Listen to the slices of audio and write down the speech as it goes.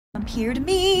Come here to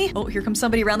me. Oh, here comes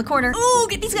somebody around the corner. Oh,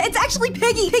 get these guys. It's actually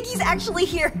Piggy. Piggy's actually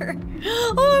here.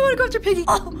 Oh, I want to go after Piggy.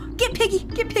 Oh, get Piggy.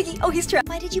 Get Piggy. Oh, he's trapped.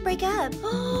 Why did you break up?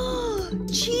 Oh,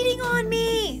 cheating on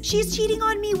me. She's cheating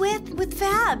on me with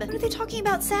Fab. What are they talking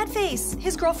about? Sad face.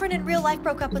 His girlfriend in real life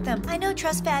broke up with him. I don't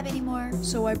trust Fab anymore.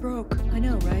 So I broke. I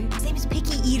know, right? His name is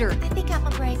Picky Eater. I think I'm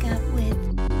gonna break up with...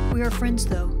 We are friends,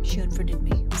 though. She unfriended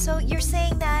me. So you're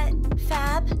saying that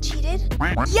Fab cheated?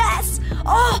 Yes!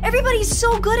 Oh, everybody's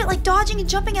so good at like dodging and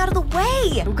jumping out of the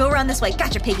way. We'll go around this way.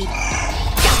 Gotcha, Piggy.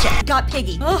 Gotcha. Got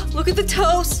Piggy. Oh, look at the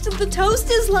toast. The toast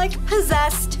is like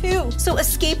possessed too. So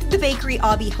escape the bakery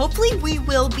obby. Hopefully we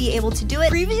will be able to do it.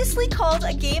 Previously called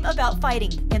a game about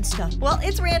fighting and stuff. Well,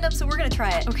 it's random, so we're gonna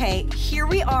try it. Okay, here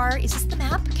we are. Is this the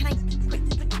map? Can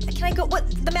I go? What?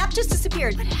 The map just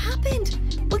disappeared. What happened?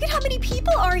 Look at how many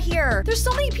people are here. There's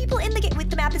so many people in the game.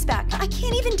 Wait, the map is back. I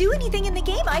can't even do anything in the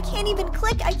game. I can't even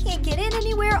click. I can't get in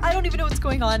anywhere. I don't even know what's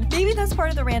going on. Maybe that's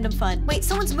part of the random fun. Wait,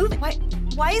 someone's moving.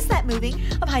 Why is that moving?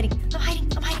 I'm hiding. I'm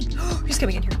hiding. I'm hiding. Who's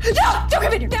coming in here? No! Don't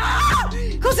come in here.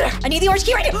 No! Close the door. I need the orange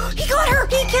key right now. He got her.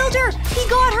 He killed her. He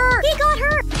got her. He got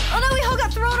her. Oh no, we all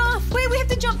got thrown off. Wait, we have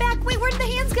to jump back. Wait, where did the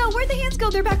hands go? Where'd the hands go?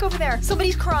 They're back over there.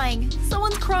 Somebody's crying.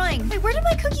 Someone's crying. Wait, where did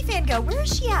my cookie fan go? Where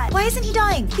is she at? Why isn't he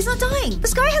dying? He's not dying.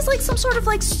 This guy has like some sort of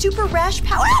like super rash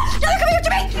power. Ah! No, they're coming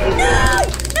after me.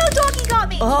 No! No, doggy got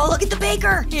me. Oh, look at the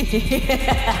baker.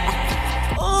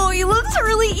 Oh, he looks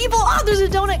really evil. Oh, there's a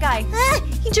donut guy.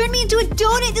 He turned me into a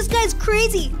donut. This guy's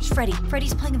crazy. There's Freddy.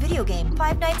 Freddy's playing a video game.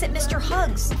 5 Nights at Mr.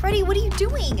 Hugs. Freddy, what are you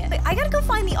doing? Wait, I gotta go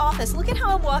find the office. Look at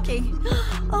how I'm walking.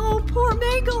 Oh, poor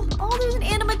Mangle. Oh, there's an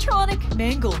animatronic.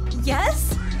 Mangle.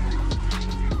 Yes?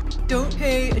 Don't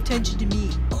pay attention to me.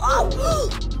 Oh,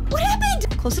 what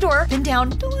happened? Close the door. Bend down.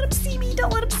 Don't let him see me.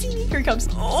 Don't let him see me. Here he comes.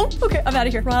 Oh, okay. I'm out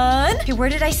of here. Run. Okay, where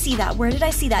did I see that? Where did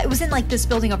I see that? It was in like this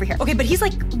building over here. Okay, but he's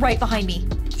like right behind me.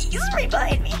 He's right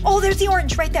behind me. Oh, there's the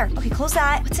orange right there. Okay, close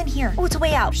that. What's in here? Oh, it's a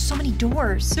way out. There's so many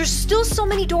doors. There's still so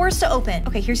many doors to open.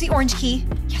 Okay, here's the orange key.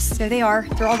 Yes, there they are.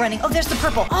 They're all running. Oh, there's the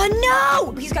purple. Oh,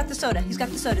 no! He's got the soda. He's got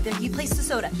the soda. There, he placed the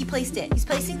soda. He placed it. He's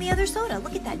placing the other soda.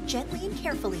 Look at that. Gently and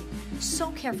carefully.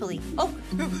 So carefully. Oh,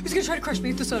 he's gonna try to crush me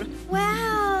with the soda.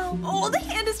 Wow. Oh, the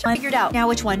hand is figured out. Now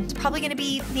which one? It's probably gonna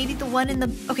be maybe the one in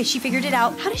the... Okay, she figured it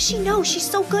out. How does she know? She's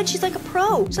so good. She's like a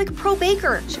pro. She's like a pro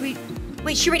baker. Should we...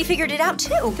 Wait, she already figured it out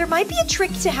too. There might be a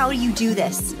trick to how you do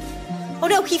this. Oh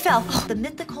no, he fell. Oh, the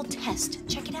mythical test.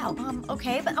 Check it out.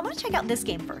 Okay, but I want to check out this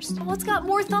game first. Oh, it's got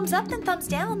more thumbs up than thumbs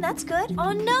down. That's good.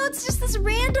 Oh no, it's just this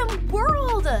random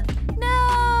world.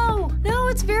 No,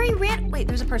 it's very random. Wait,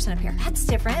 there's a person up here. That's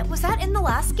different. Was that in the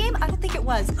last game? I don't think it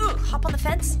was. Ugh, hop on the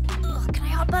fence. Ugh, can I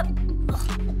hop up? Ugh.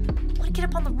 I want to get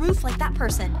up on the roof like that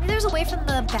person. Maybe there's a way from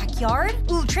the backyard.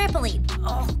 Ooh, trampoline.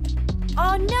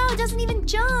 Oh no, it doesn't even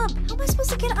jump. How am I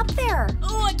supposed to get up there?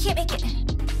 Oh, I can't make it.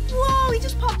 Whoa, he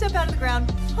just popped up out of the ground.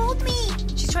 Hold me.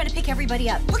 She's trying to pick everybody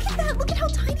up. Look at that. Look at how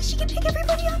tiny she can pick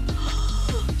everybody up.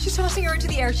 She's tossing her into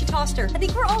the air. She tossed her. I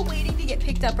think we're all waiting to get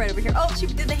picked up right over here. Oh, she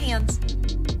did the hands.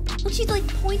 Look, she's like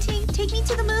pointing. Take me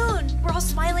to the moon. We're all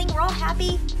smiling. We're all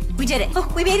happy. We did it.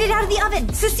 Oh, we made it out of the oven.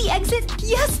 Sissy exit.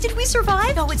 Yes, did we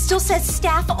survive? No, it still says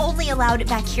staff only allowed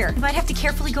back here. We might have to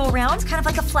carefully go around. It's kind of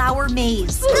like a flower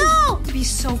maze. No! Be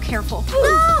so careful.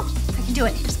 No! I can do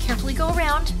it. Just carefully go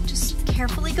around. Just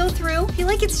carefully go through. I feel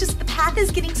like it's just the path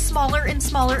is getting smaller and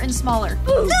smaller and smaller.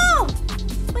 No!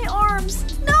 My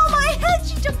arms. No, my head.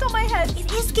 She jumped on my head.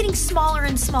 It is getting smaller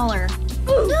and smaller.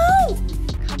 No!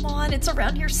 Come on, it's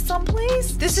around here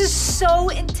someplace. This is so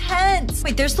intense.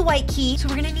 Wait, there's the white key. So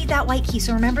we're gonna need that white key.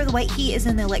 So remember, the white key is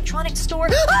in the electronics store.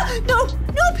 Ah, no,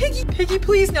 Piggy. Piggy,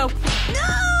 please, no.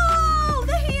 No,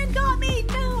 the hand got me.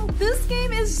 No, this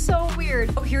game is so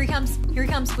weird. Oh, here he comes. Here he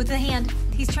comes with the hand.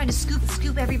 He's trying to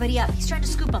scoop everybody up. He's trying to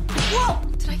scoop them. Whoa,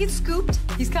 did I get scooped?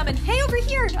 He's coming. Hey, over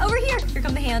here, over here. Here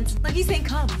come the hands. Like he's saying,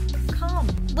 come.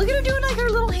 Look at her doing like her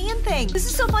little hand thing. This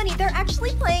is so funny. They're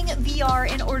actually playing VR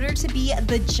in order to be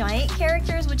the giant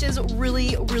characters, which is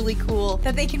really, really cool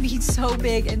that they can be so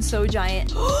big and so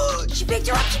giant. She picked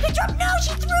her up. She picked her up. No,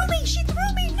 she threw me. She threw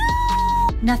me.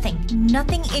 No.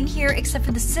 Nothing in here except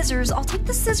for the scissors. I'll take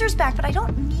the scissors back, but I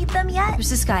don't need them yet. There's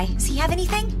this guy. Does he have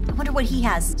anything? I wonder what he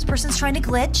has. This person's trying to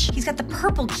glitch. He's got the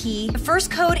purple key. The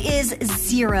first code is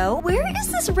 0. Where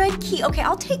is this red key? Okay,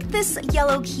 I'll take this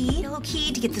yellow key. Yellow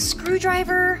key to get the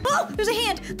screwdriver. Oh, there's a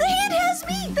hand. The hand has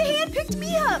me. The hand picked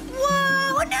me up.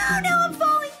 Whoa, no, I'm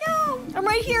falling. No. I'm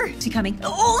right here. Is he coming?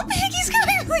 Oh, Piggy's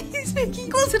coming. Please, Piggy.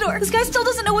 Close Close the door. This guy still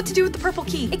doesn't know what to do with the purple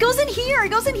key. It goes in here. It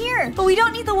goes in here. But we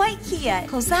don't need the white key yet.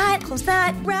 Close that. Close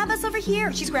that. Grab us over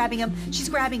here. She's grabbing him. She's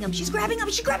grabbing him. She's grabbing him.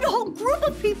 She grabbed a whole group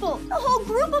of people. A whole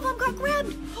group of them got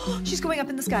grabbed. She's going up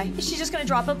in the sky. Is she just gonna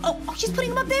drop him? Oh, she's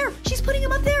putting him up there. She's putting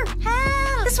him up there.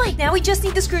 Help. This way. Now we just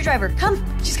need the screwdriver. Come.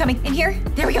 She's coming in here.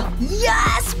 There we go.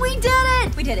 Yes, we did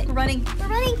it. We did it. We're running. We're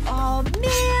running. Oh,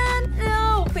 man.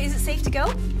 No. Wait, is it safe to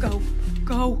go? Go.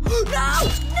 Go.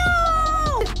 No.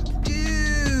 No.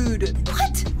 Dude.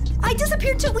 What? I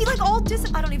disappeared too. We like all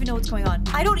I don't even know what's going on.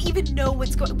 I don't even know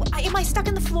what's going on. Am I stuck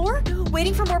in the floor?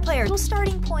 Waiting for more players. Little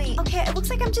starting point. Okay, it looks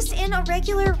like I'm just in a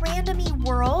regular randomy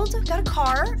world. Got a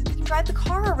car. You can drive the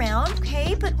car around.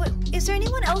 Okay, but what, is there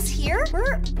anyone else here?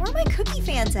 Where are my cookie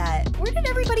fans at? Where did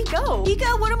everybody go? Ika,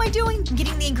 what am I doing? I'm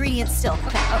getting the ingredients still.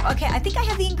 Okay, okay, I think I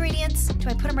have the ingredients. Do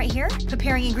I put them right here?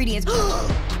 Preparing ingredients.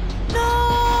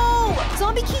 No!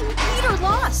 Zombie King Peter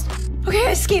lost. Okay,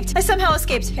 I escaped. I somehow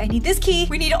escaped. Okay, I need this key.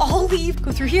 We need to all leave.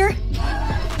 Go through here.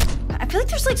 I feel like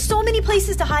there's like so many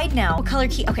places to hide now. What color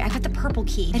key? Okay, I got the purple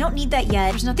key. I don't need that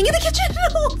yet. There's nothing in the kitchen.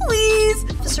 No, please.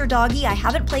 Officer Doggy, I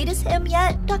haven't played as him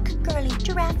yet. Duck Girly,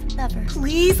 Giraffe Lover.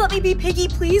 Please let me be Piggy.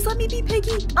 Please let me be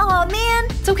Piggy. Oh man.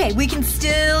 It's okay. We can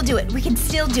still do it. We can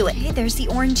still do it. Okay, there's the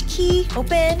orange key.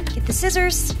 Open. Get the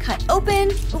scissors. Cut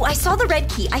open. Oh, I saw the red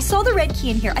key. I saw the red key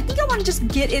in here. I think I want to just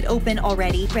get it open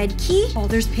already. Red key. Oh,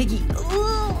 there's Piggy.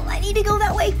 Oh, I need to go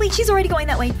that way. Wait, she's already going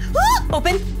that way. Ah,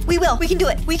 open. We will. We can do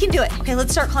it. We can do it. Okay,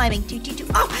 let's start climbing.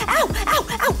 Oh, ow, ow,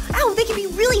 ow, ow. They can be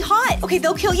really hot. Okay,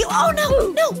 they'll kill you. Oh,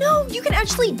 no, no, no. You can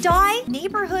actually die.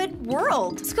 Neighborhood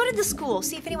world. Let's go to the school.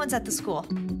 See if anyone's at the school.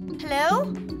 Hello?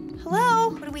 Hello?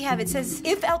 What do we have? It says,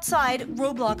 if outside,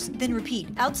 Roblox, then repeat.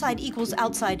 Outside equals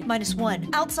outside minus 1.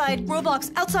 Outside,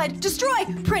 Roblox, outside, destroy.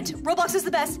 Print. Roblox is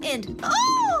the best. End.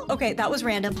 Oh! Okay, that was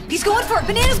random. He's going for it.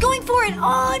 Banana's going for it.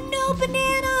 Oh, no,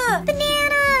 Banana.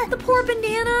 Banana. The poor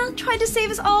Banana tried to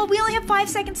save us all. We only have 5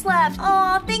 seconds left.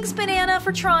 Aw, thanks, Banana,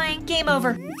 for trying. Game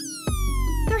over.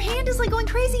 Their hand is like going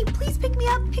crazy. Please pick me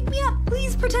up. Pick me up.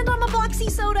 Please pretend I'm a Bloxy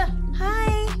soda.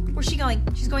 Hi. Where's she going?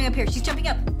 She's going up here. She's jumping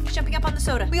up. She's jumping up on the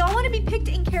soda. We all want to be picked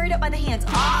and carried up by the hands.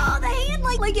 Oh, the hand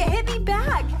like it hit me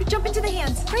back. Jump into the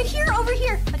hands. Right here, over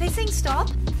here. Are they saying stop?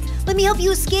 Let me help you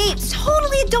escape.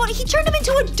 Totally a donut. He turned him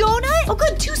into a donut? Oh,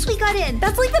 good. Too Sweet got in.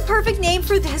 That's like the perfect name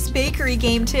for this bakery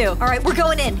game, too. All right, we're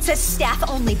going in. It says staff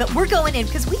only, but we're going in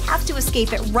because we have to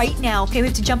escape it right now. Okay, we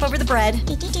have to jump over the bread.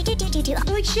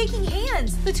 They're like shaking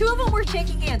hands. The two of them were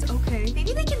shaking hands. Okay.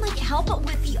 Maybe they can like help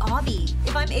with the obby.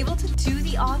 If I'm able to do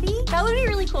the obby, that would be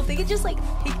really cool. If they could just like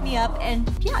pick me up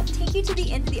and yeah, take you to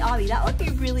the end of the obby. That would be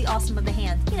really awesome of the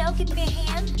hand. You know, give me a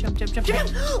hand. Jump, jump, jump,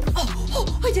 jump.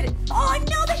 Oh, I did it. Oh,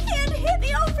 no, the hand hit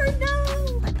me over.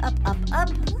 No. Like up, up, up.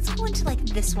 Let's go into like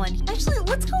this one. Actually,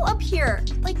 let's go up here.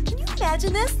 Like, can you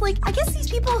imagine this? Like, I guess these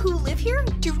people who live here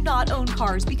do not own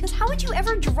cars because how would you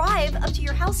ever drive up to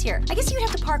your house here? I guess you would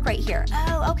have to park right here.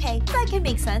 Oh, okay. That can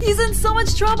make sense. He's in so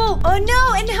much trouble. Oh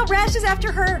no, and now Rash is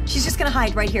after her. She's just gonna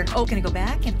hide right here. Oh, gonna go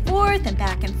back and forth and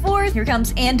back and forth. Here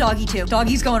comes, and Doggy too.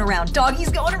 Doggy's going around. Doggy's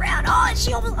going around. Oh, and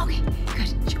she almost, okay,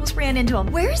 good. She almost ran into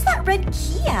him. Where is that red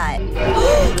key at?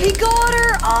 Oh, he got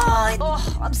her.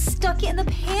 Oh, I'm stuck in the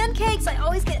pancakes. I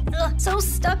always get so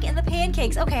stuck in the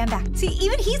pancakes. Okay, I'm back. See,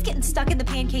 even he's getting stuck in the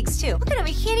pancakes too. Look at him,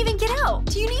 he can't even get out.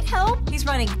 Do you need help? He's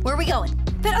running. Where are we going?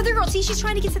 That other girl, see, she's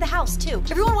trying to get to the house too.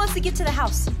 Everyone wants to get to the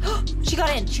house. She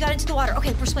got in. She got into the water.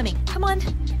 Okay, we're swimming. Come on.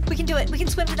 We can do it. We can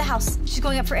swim to the house. She's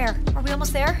going up for air. Are we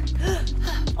almost there?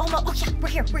 Almost. Oh yeah, we're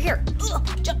here. We're here.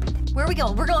 Jump. Where are we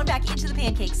going? We're going back into the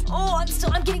pancakes. Oh,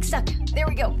 I'm getting stuck. There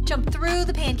we go. Jump through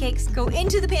the pancakes. Go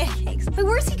into the pancakes. Wait,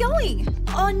 where's he going?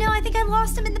 Oh no, I think I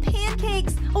lost him in the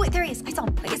pancakes. Oh wait, there he is. I saw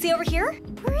him. Wait, is he over here?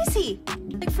 Where is he?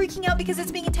 Like freaking out because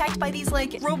it's being attacked by these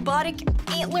like robotic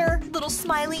antler little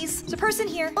smileys. There's a person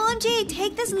here. OMG,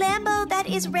 take this Lambo that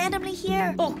is randomly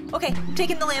here. Oh, okay. I'm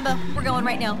taking the Lambo. We're going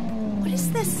right now. What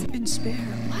is this? Been spare.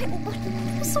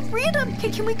 What was so random? Okay,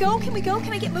 can we go? Can we go?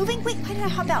 Can I get moving? Wait, why did I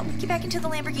hop out? Get back into the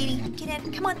Lamborghini. Get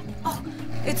in. Come on. Oh,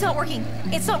 it's not working.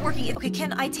 It's not working. Okay,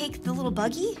 can I take the little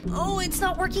buggy? Oh, it's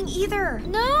not working either.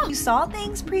 No. You saw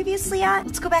things previously at?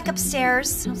 Let's go back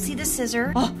upstairs. I don't see the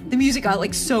scissor. Oh, the music got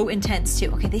like so intense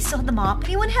too. Okay, they still have the mop.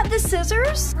 Anyone have the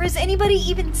scissors? Or has anybody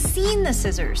even seen the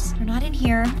scissors? They're not in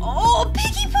here. Oh,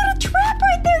 Piggy put a trap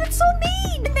right there. That's so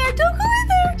mean. In there, don't go in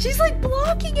there. She's like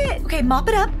blocking it. Okay, mop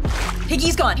it up.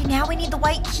 Piggy's gone. Okay, now we need the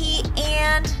white key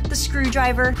and the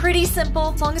screwdriver. Pretty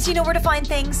simple. As long as you know where to find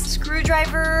things.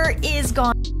 Screwdriver is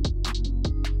gone.